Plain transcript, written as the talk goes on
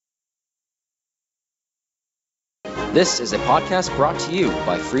This is a podcast brought to you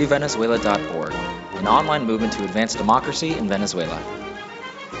by freevenezuela.org, an online movement to advance democracy in Venezuela.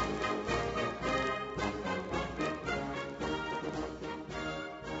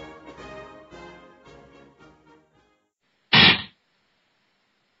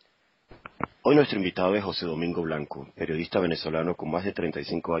 Hoy nuestro invitado es José Domingo Blanco, periodista venezolano con más de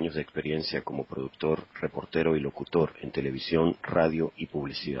 35 años de experiencia como productor, reportero y locutor en televisión, radio y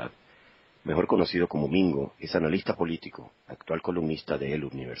publicidad. Mejor conocido como Mingo, es analista político, actual columnista de El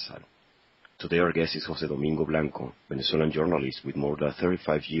Universal. Today our guest is José Domingo Blanco, Venezuelan journalist with more than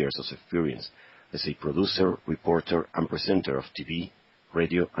 35 years of experience as a producer, reporter and presenter of TV,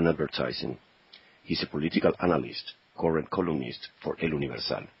 radio and advertising. He's a political analyst, current columnist for El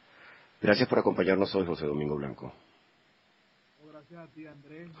Universal. Gracias por acompañarnos hoy, José Domingo Blanco. Gracias a ti,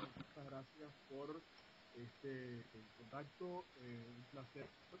 Andrés. Muchas gracias por el contacto. Un placer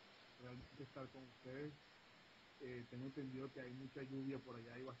realmente estar con ustedes. Tengo entendido que hay mucha lluvia por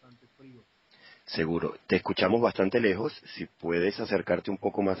allá y bastante frío. Seguro. Te escuchamos bastante lejos. Si puedes acercarte un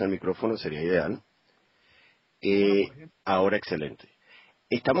poco más al micrófono sería ideal. Ahora excelente.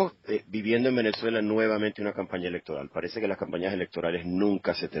 Estamos viviendo en Venezuela nuevamente una campaña electoral. Parece que las campañas electorales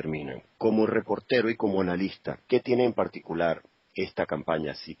nunca se terminan. Como reportero y como analista, ¿qué tiene en particular esta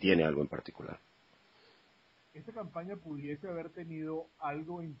campaña, si tiene algo en particular? Esta campaña pudiese haber tenido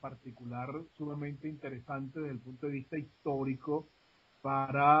algo en particular sumamente interesante desde el punto de vista histórico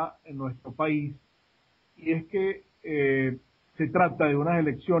para nuestro país, y es que se trata de unas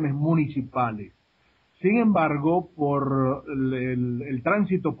elecciones municipales. Sin embargo, por el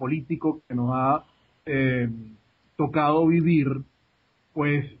tránsito político que nos ha tocado vivir,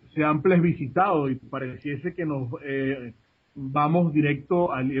 pues se han plebiscitado y pareciese que nos vamos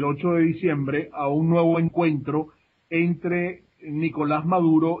directo el 8 de diciembre a un nuevo encuentro entre Nicolás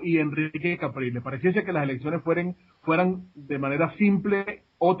Maduro y Enrique Capriles. Pareciese que las elecciones fueran de manera simple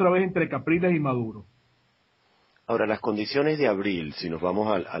otra vez entre Capriles y Maduro. Ahora, las condiciones de abril, si nos vamos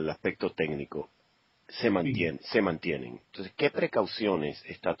al aspecto técnico, se mantienen. Entonces, ¿qué precauciones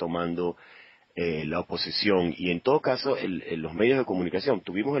está tomando la oposición y en todo caso los medios de comunicación?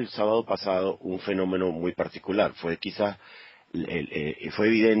 Tuvimos el sábado pasado un fenómeno muy particular. Fue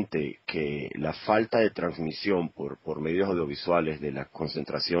evidente que la falta de transmisión por medios audiovisuales de las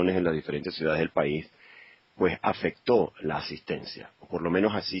concentraciones en las diferentes ciudades del país pues afectó la asistencia, o por lo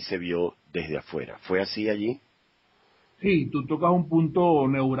menos así se vio desde afuera. ¿Fue así allí? Sí, tú tocas un punto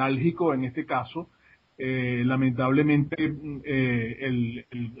neurálgico en este caso. Lamentablemente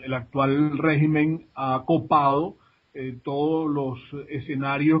el actual régimen ha copado todos los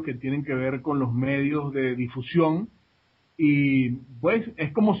escenarios que tienen que ver con los medios de difusión, y pues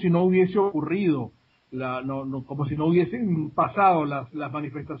es como si no hubiese ocurrido, como si no hubiesen pasado las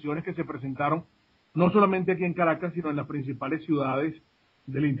manifestaciones que se presentaron no solamente aquí en Caracas, sino en las principales ciudades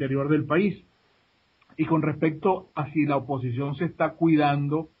del interior del país. Y con respecto a si la oposición se está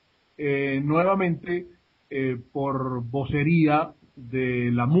cuidando, nuevamente por vocería de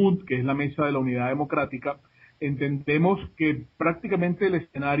la MUD, que es la Mesa de la Unidad Democrática, entendemos que prácticamente el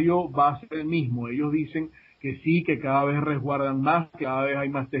escenario va a ser el mismo. Ellos dicen que sí, que cada vez resguardan más, que cada vez hay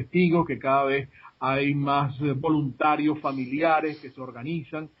más testigos, que cada vez hay más voluntarios familiares que se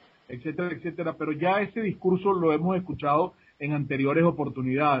organizan, etcétera, etcétera. Pero ya ese discurso lo hemos escuchado en anteriores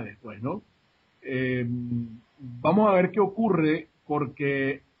oportunidades, pues, ¿no? Vamos a ver qué ocurre,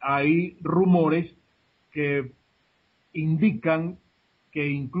 porque hay rumores que indican que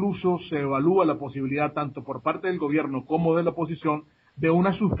incluso se evalúa la posibilidad, tanto por parte del gobierno como de la oposición, de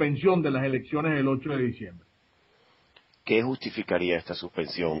una suspensión de las elecciones del 8 de diciembre. ¿Qué justificaría esta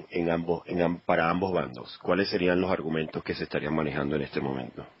suspensión para ambos bandos? ¿Cuáles serían los argumentos que se estarían manejando en este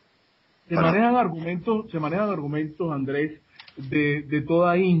momento? Se manejan argumentos, Andrés, de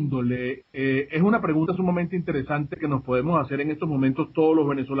toda índole. Es una pregunta sumamente interesante que nos podemos hacer en estos momentos todos los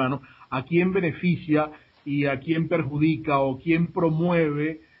venezolanos: ¿a quién beneficia y a quién perjudica, o quién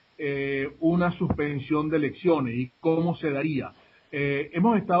promueve una suspensión de elecciones y cómo se daría?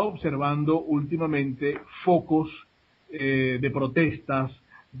 Hemos estado observando últimamente focos de protestas,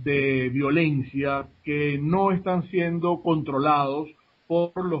 de violencia, que no están siendo controlados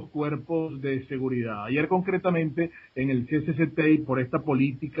por los cuerpos de seguridad. Ayer concretamente en el CCCT, y por esta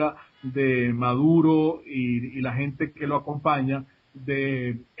política de Maduro y la gente que lo acompaña,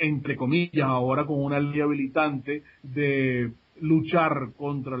 de, entre comillas, ahora con una ley habilitante de luchar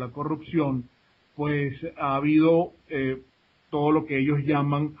contra la corrupción, pues ha habido todo lo que ellos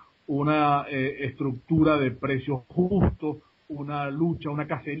llaman una estructura de precios justos, una lucha, una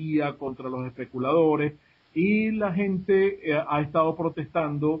cacería contra los especuladores, y la gente ha estado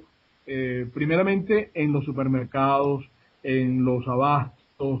protestando primeramente en los supermercados, en los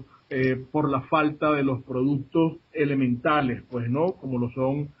abastos, por la falta de los productos elementales, pues, ¿no? Como lo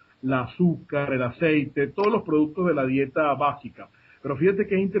son el azúcar, el aceite, todos los productos de la dieta básica. Pero fíjate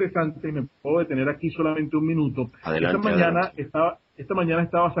que es interesante, y me puedo detener aquí solamente un minuto. Adelante, adelante. Esta mañana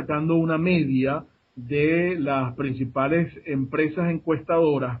estaba sacando una media de las principales empresas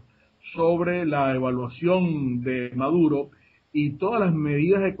encuestadoras sobre la evaluación de Maduro, y todas las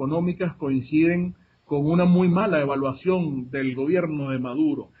medidas económicas coinciden con una muy mala evaluación del gobierno de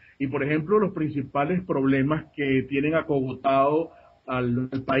Maduro. Y por ejemplo, los principales problemas que tienen acogotado al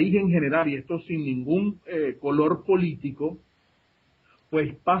país en general, y esto sin ningún color político,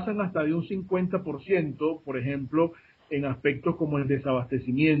 pues pasan hasta de un 50%, por ejemplo, en aspectos como el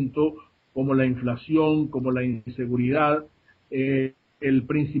desabastecimiento, como la inflación, como la inseguridad. El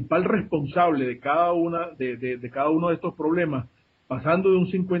principal responsable de cada uno de estos problemas, pasando de un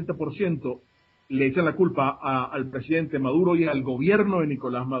 50%, le echan la culpa al presidente Maduro y al gobierno de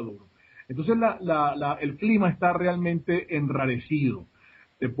Nicolás Maduro. Entonces el clima está realmente enrarecido.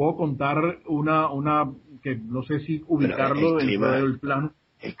 Te puedo contar una que no sé si Bueno, ubicarlo el clima dentro está del plan.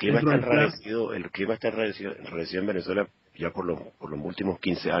 enrarecido, enrarecido en Venezuela ya por los últimos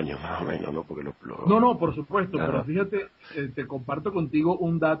 15 años, más o menos, ¿no? Porque No, por supuesto, pero ajá, fíjate, te comparto contigo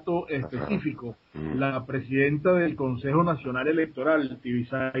un dato ajá, específico. La presidenta del Consejo Nacional Electoral,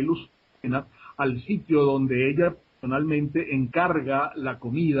 Tibisay Lucena, al sitio donde ella personalmente encarga la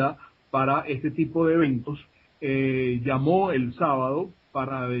comida para este tipo de eventos, llamó el sábado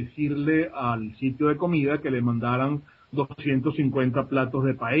para decirle al sitio de comida que le mandaran 250 platos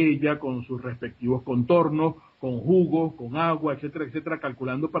de paella con sus respectivos contornos, con jugo, con agua, etcétera, etcétera,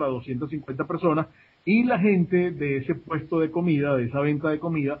 calculando para 250 personas. Y la gente de ese puesto de comida, de esa venta de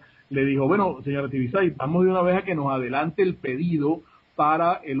comida, le dijo, bueno, señora Tibisay, vamos de una vez a que nos adelante el pedido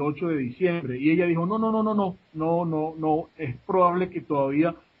para el 8 de diciembre. Y ella dijo, no, es probable que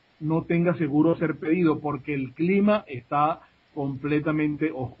todavía no tenga seguro ser pedido porque el clima está completamente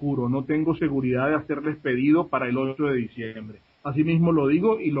oscuro. No tengo seguridad de hacerles pedido para el 8 de diciembre. Asimismo lo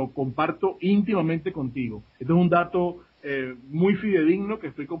digo y lo comparto íntimamente contigo. Este es un dato muy fidedigno que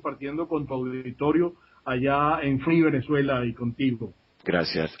estoy compartiendo con tu auditorio allá en Free Venezuela y contigo.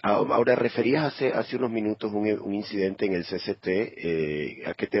 gracias. Ahora, referías hace unos minutos un incidente en el CCT,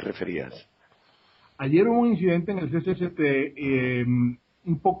 ¿a qué te referías? Ayer hubo un incidente en el CCCT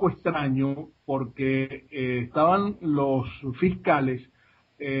un poco extraño porque estaban los fiscales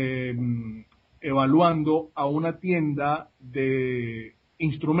eh, evaluando a una tienda de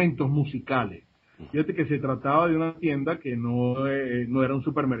instrumentos musicales. Fíjate que se trataba de una tienda que no era un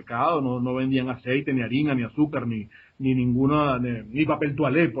supermercado, no vendían aceite, ni harina, ni azúcar, ni ninguna, ni papel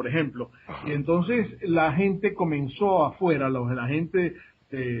toalé, por ejemplo. Y Ajá. entonces la gente comenzó afuera, la gente,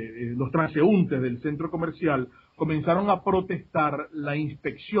 los transeúntes del centro comercial, comenzaron a protestar la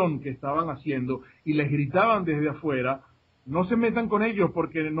inspección que estaban haciendo y les gritaban desde afuera, no se metan con ellos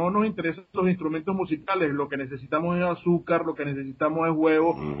porque no nos interesan los instrumentos musicales, lo que necesitamos es azúcar, lo que necesitamos es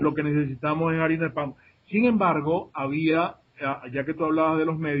huevo, lo que necesitamos es harina de pan. Sin embargo, había, ya que tú hablabas de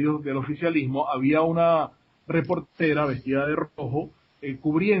los medios, del oficialismo, había una reportera vestida de rojo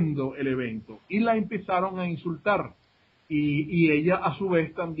cubriendo el evento y la empezaron a insultar y ella a su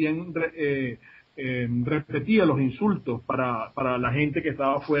vez también repetía los insultos para la gente que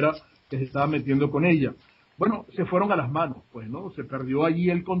estaba afuera, que se estaba metiendo con ella. Bueno, se fueron a las manos, pues, ¿no? Se perdió allí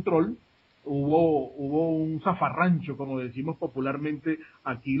el control, hubo un zafarrancho, como decimos popularmente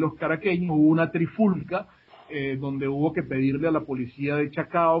aquí los caraqueños, hubo una trifulca donde hubo que pedirle a la policía de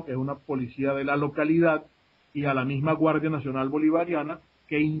Chacao, que es una policía de la localidad, y a la misma Guardia Nacional Bolivariana,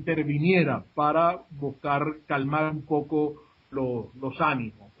 que interviniera para buscar calmar un poco los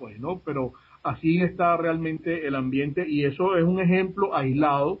ánimos, pues, ¿no? Pero así está realmente el ambiente y eso es un ejemplo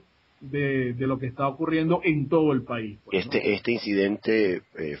aislado de lo que está ocurriendo en todo el país, pues, ¿no? Este incidente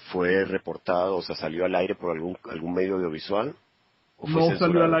fue reportado, o sea, salió al aire por algún medio audiovisual o fue No salió al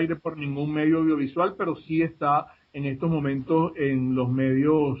censurado. aire por ningún medio audiovisual, pero sí está en estos momentos en los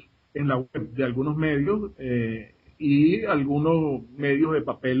medios, en la web de algunos medios y algunos medios de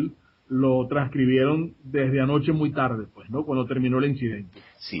papel lo transcribieron desde anoche muy tarde, pues, ¿no? Cuando terminó el incidente.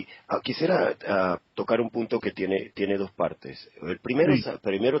 Sí, quisiera tocar un punto que tiene dos partes. El primero, Sí.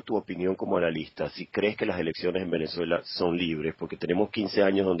 primero tu opinión como analista, si crees que las elecciones en Venezuela son libres, porque tenemos 15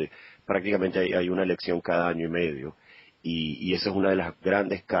 años donde prácticamente hay una elección cada año y medio, y esa es una de las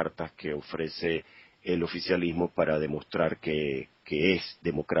grandes cartas que ofrece el oficialismo para demostrar que es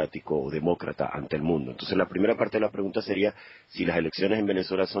democrático o demócrata ante el mundo. Entonces, la primera parte de la pregunta sería si las elecciones en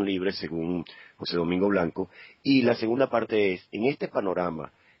Venezuela son libres, según José Domingo Blanco, y la segunda parte es, en este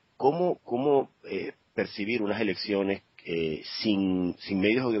panorama, ¿Cómo percibir unas elecciones sin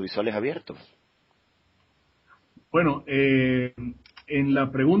medios audiovisuales abiertos? Bueno, en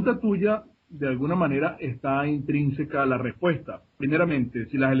la pregunta tuya, de alguna manera, está intrínseca la respuesta. Primeramente,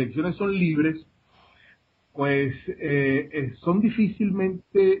 si las elecciones son libres, pues son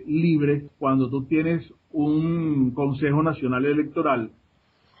difícilmente libres cuando tú tienes un Consejo Nacional Electoral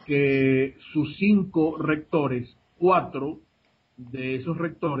que sus 5 rectores, 4 de esos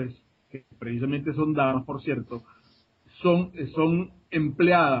rectores, que precisamente son damas, por cierto, son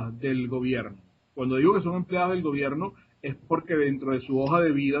empleadas del gobierno. Cuando digo que son empleadas del gobierno es porque dentro de su hoja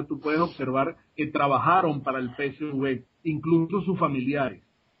de vida tú puedes observar que trabajaron para el PSV, incluso sus familiares,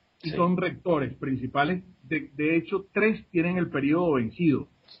 y Sí. son rectores principales. De hecho, 3 tienen el periodo vencido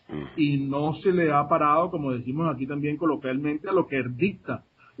y no se le ha parado, como decimos aquí también coloquialmente, a lo que dicta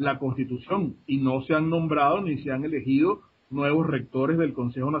la Constitución, y no se han nombrado ni se han elegido nuevos rectores del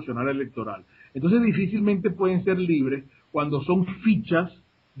Consejo Nacional Electoral. Entonces difícilmente pueden ser libres cuando son fichas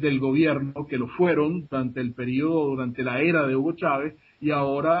del gobierno, que lo fueron durante el periodo, durante la era de Hugo Chávez, y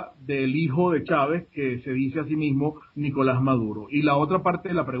ahora del hijo de Chávez, que se dice a sí mismo Nicolás Maduro. Y la otra parte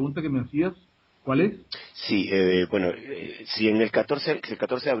de la pregunta que me hacías, ¿cuál es? Sí, si en el 14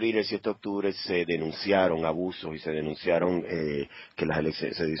 de abril, el 7 de octubre se denunciaron abusos y se denunciaron que las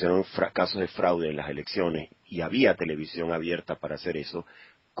elecciones, se hicieron casos de fraude en las elecciones y había televisión abierta para hacer eso,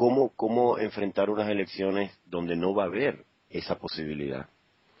 ¿cómo enfrentar unas elecciones donde no va a haber esa posibilidad?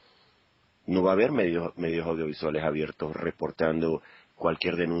 No va a haber medios audiovisuales abiertos reportando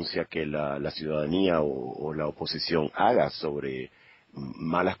cualquier denuncia que la ciudadanía o la oposición haga sobre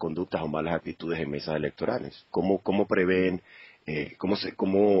malas conductas o malas actitudes en mesas electorales. ¿Cómo prevén,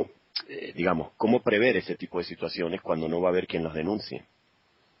 cómo prever ese tipo de situaciones cuando no va a haber quien los denuncie?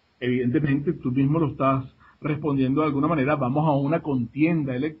 Evidentemente, tú mismo lo estás respondiendo de alguna manera. Vamos a una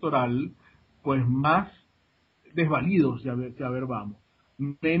contienda electoral, pues más desvalidos, si a ver vamos,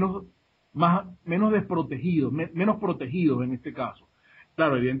 menos desprotegidos, menos protegidos en este caso.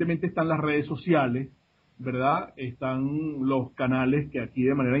 Claro, evidentemente están las redes sociales, ¿verdad? Están los canales que aquí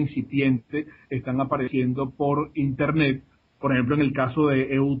de manera incipiente están apareciendo por internet. Por ejemplo, en el caso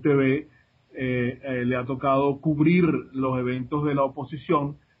de EUTV, le ha tocado cubrir los eventos de la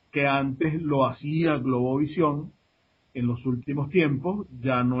oposición, que antes lo hacía Globovisión. En los últimos tiempos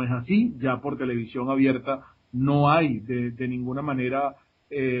ya no es así, ya por televisión abierta no hay de ninguna manera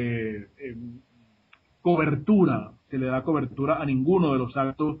eh, eh, cobertura, se le da cobertura a ninguno de los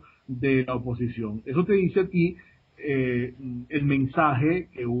actos de la oposición. Eso te dice aquí el mensaje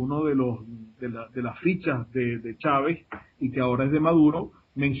que uno de las fichas de Chávez y que ahora es de Maduro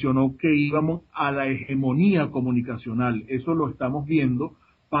mencionó, que íbamos a la hegemonía comunicacional. Eso lo estamos viendo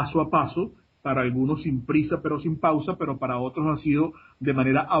paso a paso, para algunos sin prisa pero sin pausa, pero para otros ha sido de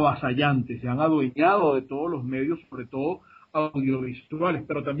manera avasallante. Se han adueñado de todos los medios, sobre todo audiovisuales,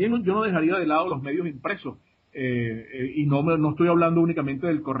 pero también yo no dejaría de lado los medios impresos, y no estoy hablando únicamente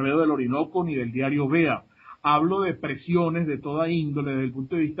del Correo del Orinoco ni del diario Vea. Hablo de presiones de toda índole desde el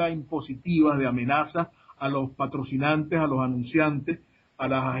punto de vista impositivas, de amenazas a los patrocinantes, a los anunciantes, a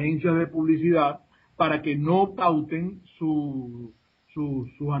las agencias de publicidad, para que no pauten sus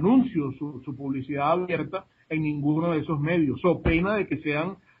anuncios, su publicidad abierta en ninguno de esos medios, so pena de que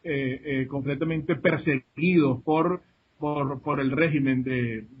sean completamente perseguidos por el régimen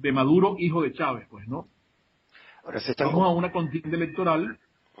de Maduro, hijo de Chávez, pues, ¿no? Ahora se están... Vamos a una contienda electoral.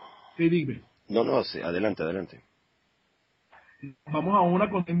 Sí, dime. No, sí, adelante. Vamos a una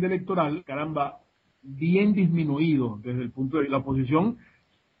contienda electoral, caramba, bien disminuido desde el punto de vista de la oposición.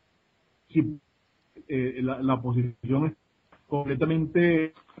 Si, la oposición es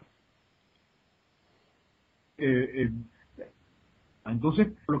completamente... entonces,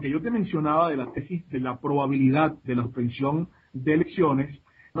 lo que yo te mencionaba de la tesis de la probabilidad de la suspensión de elecciones,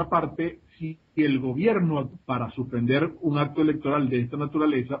 una parte, si el gobierno para suspender un acto electoral de esta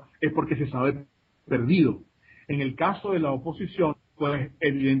naturaleza es porque se sabe perdido. En el caso de la oposición, pues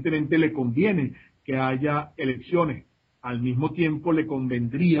evidentemente le conviene que haya elecciones. Al mismo tiempo le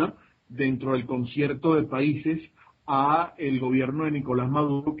convendría, dentro del concierto de países, a el gobierno de Nicolás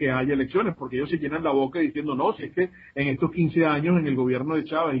Maduro que haya elecciones, porque ellos se llenan la boca diciendo, no, si es que en estos 15 años en el gobierno de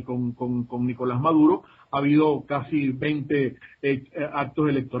Chávez y con Nicolás Maduro ha habido casi 20 actos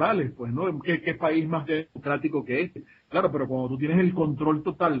electorales, pues, ¿no? ¿Qué país más democrático que este? Claro, pero cuando tú tienes el control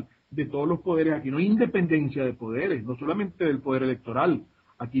total de todos los poderes, aquí no hay independencia de poderes, no solamente del poder electoral,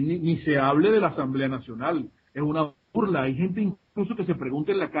 aquí ni se hable de la Asamblea Nacional, es una burla. Hay gente incluso que se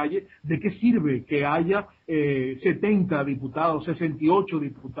pregunta en la calle de qué sirve que haya 70 diputados, 68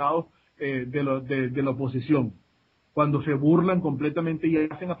 diputados de la oposición. cuando se burlan completamente y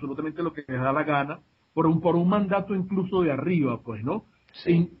hacen absolutamente lo que les da la gana, por un mandato incluso de arriba, pues, ¿no?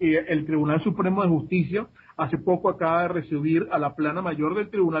 Sí. El Tribunal Supremo de Justicia hace poco acaba de recibir a la plana mayor del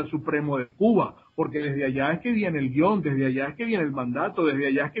Tribunal Supremo de Cuba, porque desde allá es que viene el guión, desde allá es que viene el mandato, desde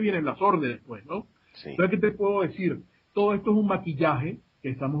allá es que vienen las órdenes, pues, ¿no? Sí. Entonces, ¿qué te puedo decir? Todo esto es un maquillaje que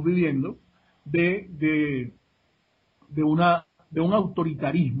estamos viviendo de, de, de un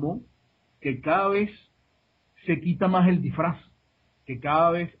autoritarismo que cada vez se quita más el disfraz, que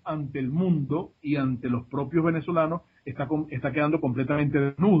cada vez ante el mundo y ante los propios venezolanos está quedando completamente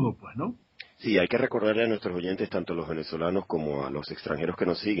desnudo, pues, ¿no? Sí, hay que recordarle a nuestros oyentes, tanto a los venezolanos como a los extranjeros que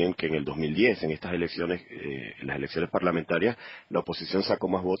nos siguen, que en el 2010, en estas elecciones, en las elecciones parlamentarias, la oposición sacó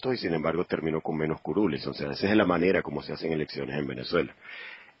más votos y sin embargo terminó con menos curules. O sea, esa es la manera como se hacen elecciones en Venezuela.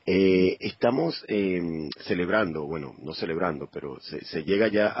 Estamos celebrando, bueno, no celebrando, pero se llega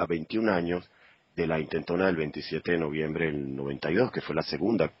ya a 21 años de la intentona del 27 de noviembre del 92, que fue la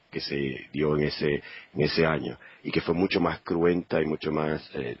segunda que se dio en ese año, y que fue mucho más cruenta y mucho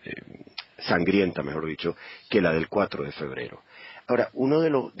más sangrienta, mejor dicho, que la del 4 de febrero. Ahora, una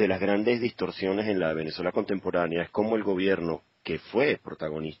de las grandes distorsiones en la Venezuela contemporánea es cómo el gobierno, que fue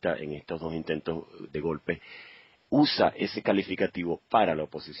protagonista en estos dos intentos de golpe, usa ese calificativo para la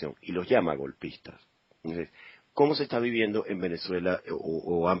oposición y los llama golpistas. Entonces, ¿cómo se está viviendo en Venezuela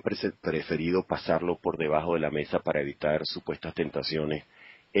o han preferido pasarlo por debajo de la mesa para evitar supuestas tentaciones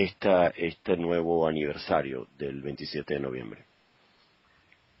este nuevo aniversario del 27 de noviembre?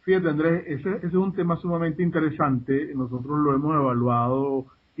 Fíjate, Andrés, ese es un tema sumamente interesante. Nosotros lo hemos evaluado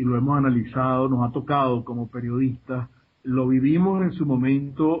y lo hemos analizado, nos ha tocado como periodistas, lo vivimos en su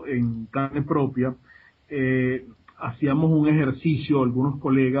momento en carne propia. Hacíamos un ejercicio, algunos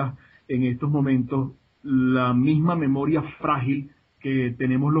colegas, en estos momentos, la misma memoria frágil que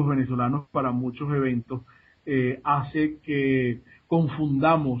tenemos los venezolanos para muchos eventos, hace que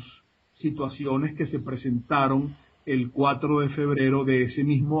confundamos situaciones que se presentaron el 4 de febrero de ese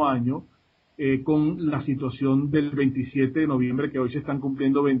mismo año, con la situación del 27 de noviembre, que hoy se están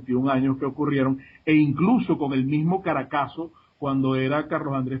cumpliendo 21 años que ocurrieron, e incluso con el mismo Caracazo, cuando era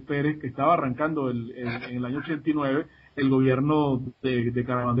Carlos Andrés Pérez, que estaba arrancando en el año 89 el gobierno de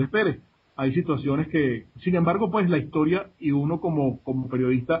Carlos Andrés Pérez. Hay situaciones que, sin embargo, pues la historia y uno como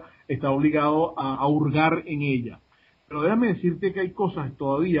periodista está obligado a hurgar en ella. Pero déjame decirte que hay cosas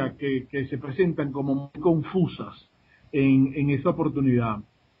todavía que se presentan como muy confusas en esa oportunidad.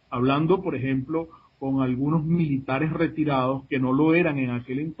 Hablando, por ejemplo, con algunos militares retirados que no lo eran en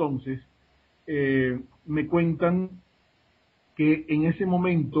aquel entonces, me cuentan que en ese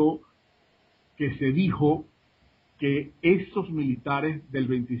momento que se dijo que esos militares del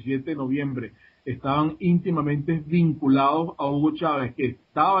 27 de noviembre estaban íntimamente vinculados a Hugo Chávez, que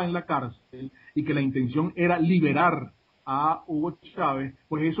estaba en la cárcel y que la intención era liberar a Hugo Chávez,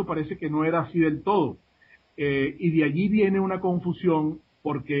 pues eso parece que no era así del todo. Y de allí viene una confusión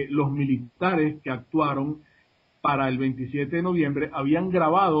porque los militares que actuaron para el 27 de noviembre habían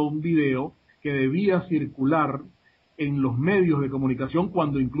grabado un video que debía circular en los medios de comunicación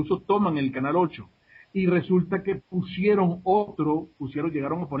cuando incluso toman el Canal 8. Y resulta que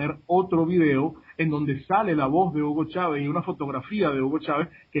llegaron a poner otro video en donde sale la voz de Hugo Chávez y una fotografía de Hugo Chávez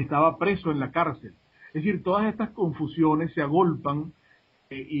que estaba preso en la cárcel. Es decir, todas estas confusiones se agolpan,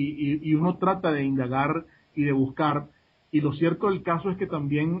 y uno trata de indagar y de buscar, y lo cierto del caso es que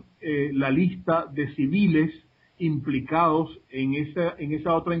también la lista de civiles implicados en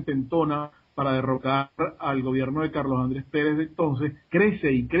esa otra intentona para derrocar al gobierno de Carlos Andrés Pérez de entonces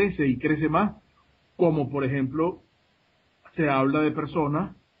crece y crece y crece más, como por ejemplo se habla de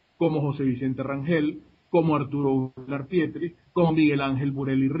personas como José Vicente Rangel, como Arturo Villar Pietri, como Miguel Ángel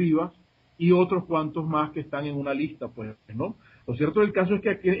Burelli Rivas y otros cuantos más que están en una lista, pues, ¿no? Lo cierto del caso es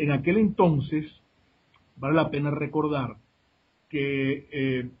que en aquel entonces vale la pena recordar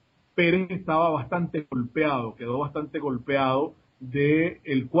que Pérez estaba bastante golpeado, quedó bastante golpeado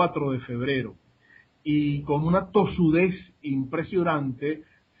del 4 de febrero, y con una tosudez impresionante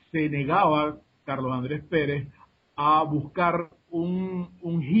se negaba Carlos Andrés Pérez a buscar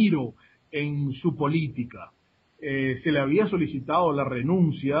un giro en su política. Se le había solicitado la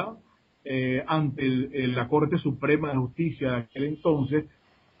renuncia ante la Corte Suprema de Justicia de aquel entonces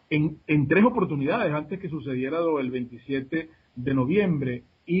en tres oportunidades antes que sucediera lo del 27 de noviembre,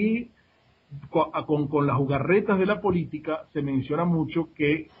 y con las jugarretas de la política se menciona mucho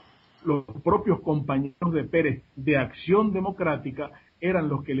que los propios compañeros de Pérez de Acción Democrática eran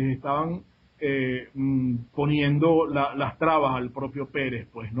los que les estaban poniendo las trabas al propio Pérez,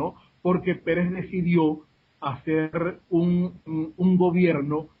 pues, ¿no? Porque Pérez decidió hacer un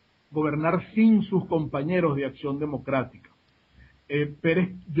gobierno gobernar sin sus compañeros de Acción Democrática. Pérez,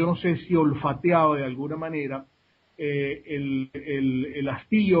 yo no sé si olfateaba de alguna manera el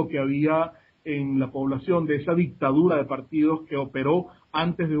hastío que había en la población de esa dictadura de partidos que operó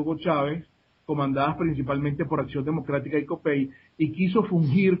antes de Hugo Chávez, comandadas principalmente por Acción Democrática y COPEI, y quiso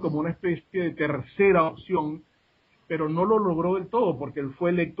fungir como una especie de tercera opción, pero no lo logró del todo, porque él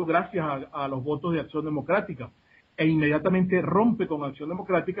fue electo gracias a los votos de Acción Democrática, e inmediatamente rompe con Acción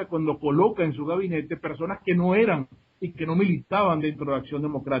Democrática cuando coloca en su gabinete personas que no eran y que no militaban dentro de Acción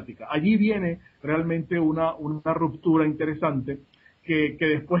Democrática. Allí viene realmente una ruptura interesante que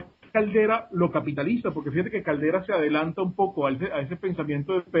después Caldera lo capitaliza, porque fíjate que Caldera se adelanta un poco a ese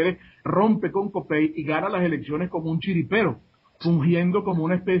pensamiento de Pérez, rompe con COPEI y gana las elecciones como un chiripero, fungiendo como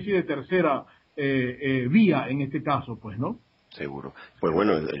una especie de tercera vía en este caso, pues, ¿no? Seguro. Pues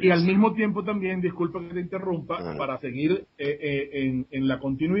bueno. Y al mismo tiempo también, disculpa que te interrumpa, para seguir en la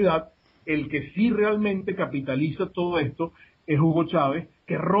continuidad, el que sí realmente capitaliza todo esto es Hugo Chávez,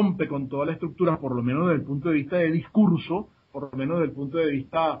 que rompe con toda la estructura, por lo menos desde el punto de vista de discurso, por lo menos desde el punto de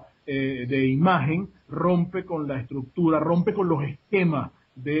vista de imagen, rompe con la estructura, rompe con los esquemas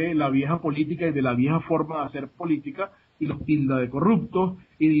de la vieja política y de la vieja forma de hacer política, y los tilda de corruptos,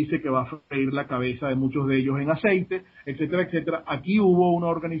 y dice que va a freír la cabeza de muchos de ellos en aceite, etcétera, etcétera. Aquí hubo una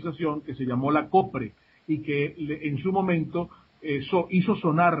organización que se llamó la COPRE, y que en su momento hizo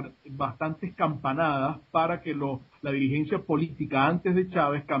sonar bastantes campanadas para que la dirigencia política antes de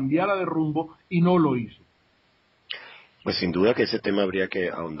Chávez cambiara de rumbo, y no lo hizo. Pues sin duda que ese tema habría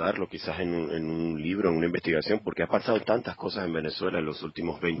que ahondarlo quizás en un libro, en una investigación, porque ha pasado tantas cosas en Venezuela en los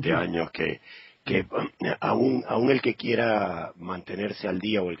últimos 20 años que aún el que quiera mantenerse al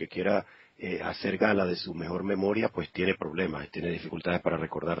día o el que quiera hacer gala de su mejor memoria, pues tiene problemas, tiene dificultades para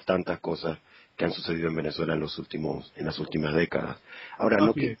recordar tantas cosas que han sucedido en Venezuela en las últimas décadas. Ahora,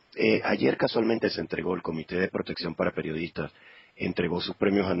 ayer casualmente se entregó el Comité de Protección para Periodistas, entregó sus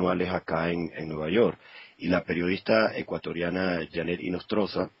premios anuales acá en Nueva York, y la periodista ecuatoriana Janet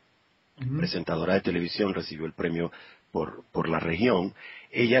Inostroza, presentadora de televisión, recibió el premio por la región.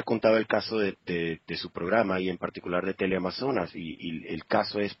 Ella contaba el caso de su programa y en particular de Teleamazonas, y el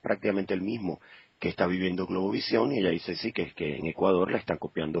caso es prácticamente el mismo que está viviendo Globovisión, y ella dice sí, que en Ecuador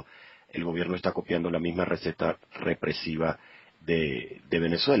el gobierno está copiando la misma receta represiva de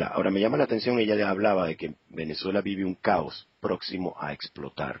Venezuela. Ahora me llama la atención, ella hablaba de que Venezuela vive un caos próximo a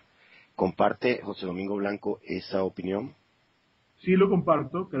explotar. ¿Comparte José Domingo Blanco esa opinión? Sí, lo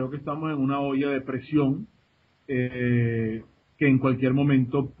comparto. Creo que estamos en una olla de presión que en cualquier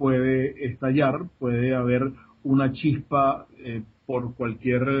momento puede estallar, puede haber una chispa por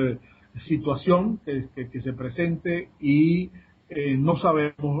cualquier situación que se presente, y no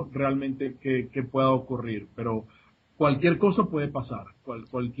sabemos realmente qué pueda ocurrir, pero cualquier cosa puede pasar,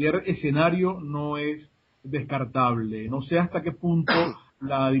 cualquier escenario no es descartable. No sé hasta qué punto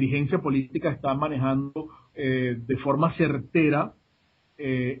la dirigencia política está manejando de forma certera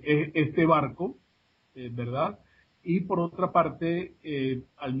este barco, ¿verdad? Y por otra parte,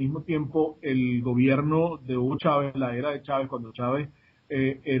 al mismo tiempo, el gobierno de Hugo Chávez, la era de Chávez, cuando Chávez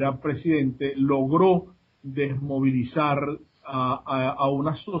era presidente, logró desmovilizar a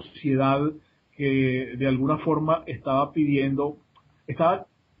una sociedad que de alguna forma estaba diciendo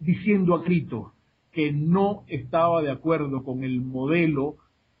a gritos que no estaba de acuerdo con el modelo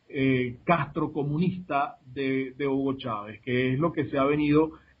castrocomunista de Hugo Chávez, que es lo que se ha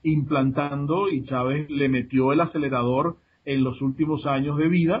venido implantando, y Chávez le metió el acelerador en los últimos años de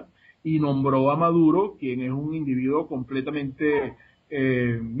vida y nombró a Maduro, quien es un individuo completamente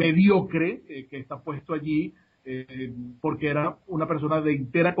mediocre, que está puesto allí porque era una persona de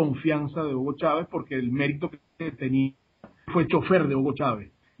entera confianza de Hugo Chávez, porque el mérito que tenía fue chofer de Hugo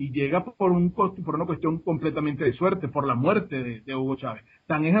Chávez, y llega por una cuestión completamente de suerte, por la muerte de Hugo Chávez.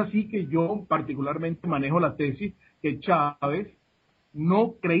 Tan es así que yo particularmente manejo la tesis que Chávez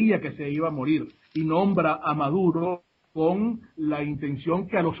no creía que se iba a morir, y nombra a Maduro con la intención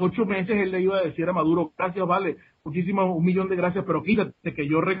que a los 8 meses él le iba a decir a Maduro: gracias, vale, muchísimas, 1.000.000 de gracias, pero quítate que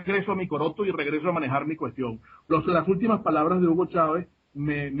yo regreso a mi coroto y regreso a manejar mi cuestión. Las últimas palabras de Hugo Chávez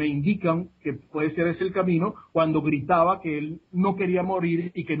me indican que puede ser ese el camino, cuando gritaba que él no quería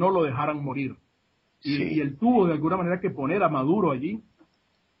morir y que no lo dejaran morir. Y él tuvo de alguna manera que poner a Maduro allí,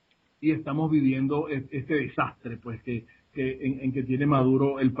 y estamos viviendo este desastre pues en que tiene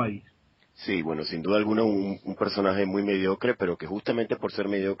Maduro el país. Sí, bueno, sin duda alguna un personaje muy mediocre, pero que justamente por ser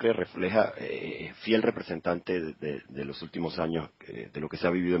mediocre refleja fiel representante de los últimos años, de lo que se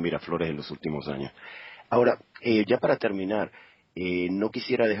ha vivido en Miraflores en los últimos años. Ahora, ya para terminar, no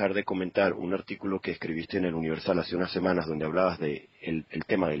quisiera dejar de comentar un artículo que escribiste en el Universal hace unas semanas donde hablabas de el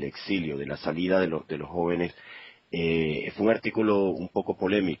tema del exilio, de la salida de los jóvenes. Fue un artículo un poco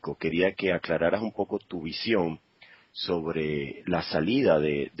polémico. Quería que aclararas un poco tu visión sobre la salida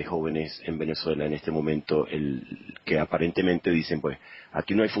de jóvenes en Venezuela en este momento, que aparentemente dicen, pues,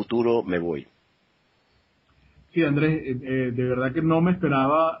 aquí no hay futuro, me voy. Sí, Andrés, de verdad que no me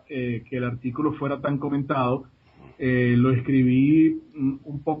esperaba que el artículo fuera tan comentado. Lo escribí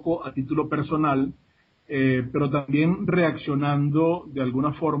un poco a título personal, pero también reaccionando de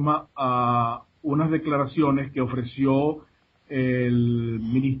alguna forma a unas declaraciones que ofreció el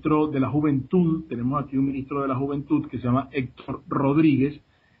ministro de la Juventud. Tenemos aquí un ministro de la Juventud que se llama Héctor Rodríguez,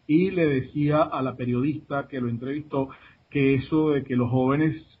 y le decía a la periodista que lo entrevistó que eso de que los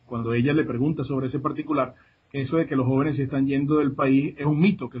jóvenes, cuando ella le pregunta sobre ese particular, que eso de que los jóvenes se están yendo del país es un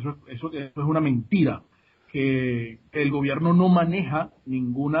mito, que eso es una mentira, que el gobierno no maneja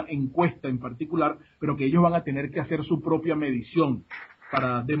ninguna encuesta en particular, pero que ellos van a tener que hacer su propia medición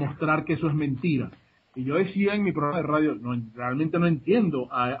para demostrar que eso es mentira. Y yo decía en mi programa de radio, no, realmente no entiendo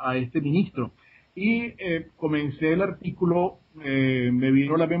a este ministro. Y comencé el artículo, me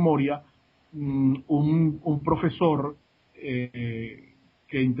vino a la memoria un profesor que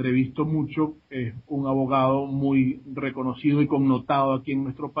entrevisto mucho, un abogado muy reconocido y connotado aquí en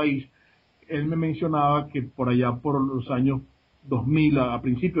nuestro país. Él me mencionaba que por allá por los años 2000, a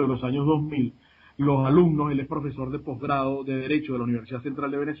principios de los años 2000, los alumnos, él es profesor de posgrado de Derecho de la Universidad Central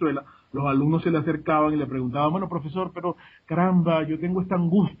de Venezuela, los alumnos se le acercaban y le preguntaban, bueno, profesor, pero caramba, yo tengo esta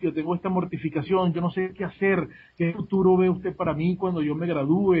angustia, tengo esta mortificación, yo no sé qué hacer, ¿qué futuro ve usted para mí cuando yo me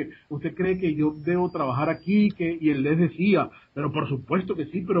gradúe? ¿Usted cree que yo debo trabajar aquí? Y él les decía, pero por supuesto que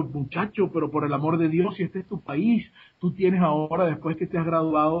sí, pero muchacho, pero por el amor de Dios, si este es tu país, tú tienes ahora, después que te has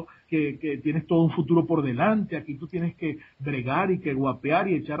graduado, que tienes todo un futuro por delante, aquí tú tienes que bregar y que guapear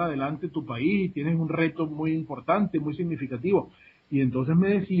y echar adelante tu país, tienes un reto muy importante, muy significativo. Y entonces me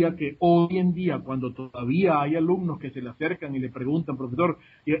decía que hoy en día, cuando todavía hay alumnos que se le acercan y le preguntan, profesor,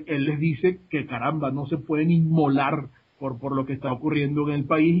 y él les dice que caramba, no se pueden inmolar por lo que está ocurriendo en el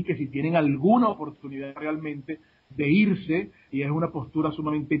país, y que si tienen alguna oportunidad realmente de irse, y es una postura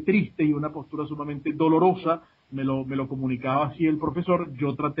sumamente triste y una postura sumamente dolorosa, me lo comunicaba así el profesor.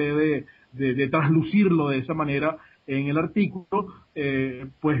 Yo traté de traslucirlo de esa manera en el artículo,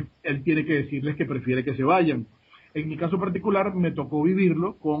 pues él tiene que decirles que prefiere que se vayan. En mi caso particular me tocó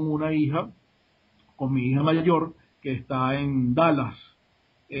vivirlo con una hija, con mi hija mayor, que está en Dallas.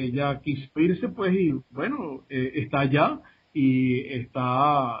 Ella quiso irse, pues, y bueno, está allá y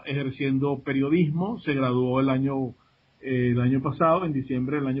está ejerciendo periodismo. Se graduó el año pasado, en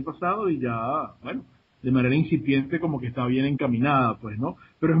diciembre del año pasado, y ya, bueno, de manera incipiente como que está bien encaminada, pues, ¿no?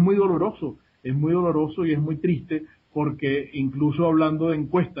 Pero es muy doloroso y es muy triste, porque incluso hablando de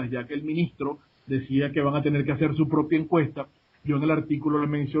encuestas, ya que el ministro decía que van a tener que hacer su propia encuesta, yo en el artículo le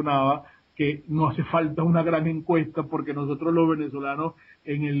mencionaba que no hace falta una gran encuesta, porque nosotros los venezolanos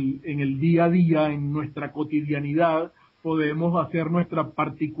en el día a día, en nuestra cotidianidad, podemos hacer nuestra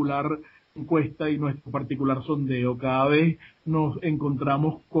particular encuesta y nuestro particular sondeo. Cada vez nos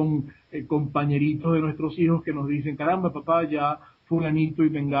encontramos con compañeritos de nuestros hijos que nos dicen, caramba, papá, ya fulanito y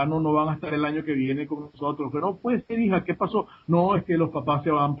mengano no van a estar el año que viene con nosotros. Pero no puede ser, hija, ¿qué pasó? No, es que los papás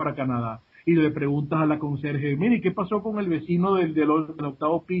se van para Canadá. Y le preguntas a la conserje, mire, ¿qué pasó con el vecino del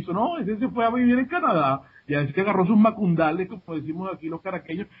octavo piso? No, ese se fue a vivir en Canadá, ya es que agarró sus macundales, como decimos aquí los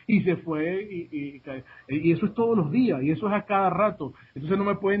caraqueños, y se fue, y eso es todos los días, y eso es a cada rato. Entonces no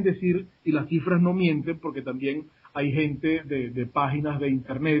me pueden decir, y las cifras no mienten, porque también hay gente de páginas de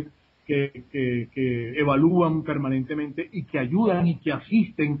internet que evalúan permanentemente y que ayudan y que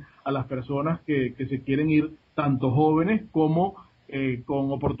asisten a las personas que se quieren ir, tanto jóvenes como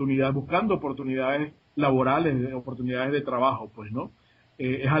con oportunidades, buscando oportunidades laborales, oportunidades de trabajo, pues, ¿no?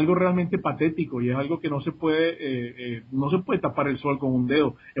 Es algo realmente patético y es algo que no se puede tapar el sol con un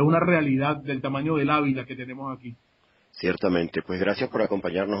dedo. Es una realidad del tamaño del Ávila que tenemos aquí. Ciertamente, pues gracias por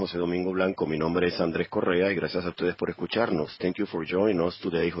acompañarnos, José Domingo Blanco. Mi nombre es Andrés Correa y gracias a ustedes por escucharnos. Thank you for joining us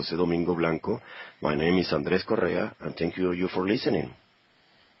today, José Domingo Blanco. My name is Andrés Correa and thank you for listening.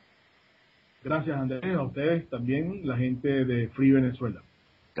 Gracias, Andrés, a ustedes también, la gente de Free Venezuela.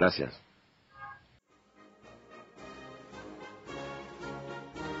 Gracias.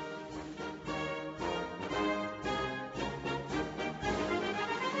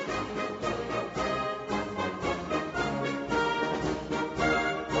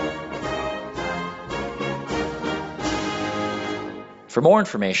 For more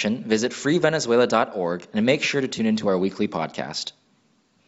information, visit freevenezuela.org and make sure to tune into our weekly podcast.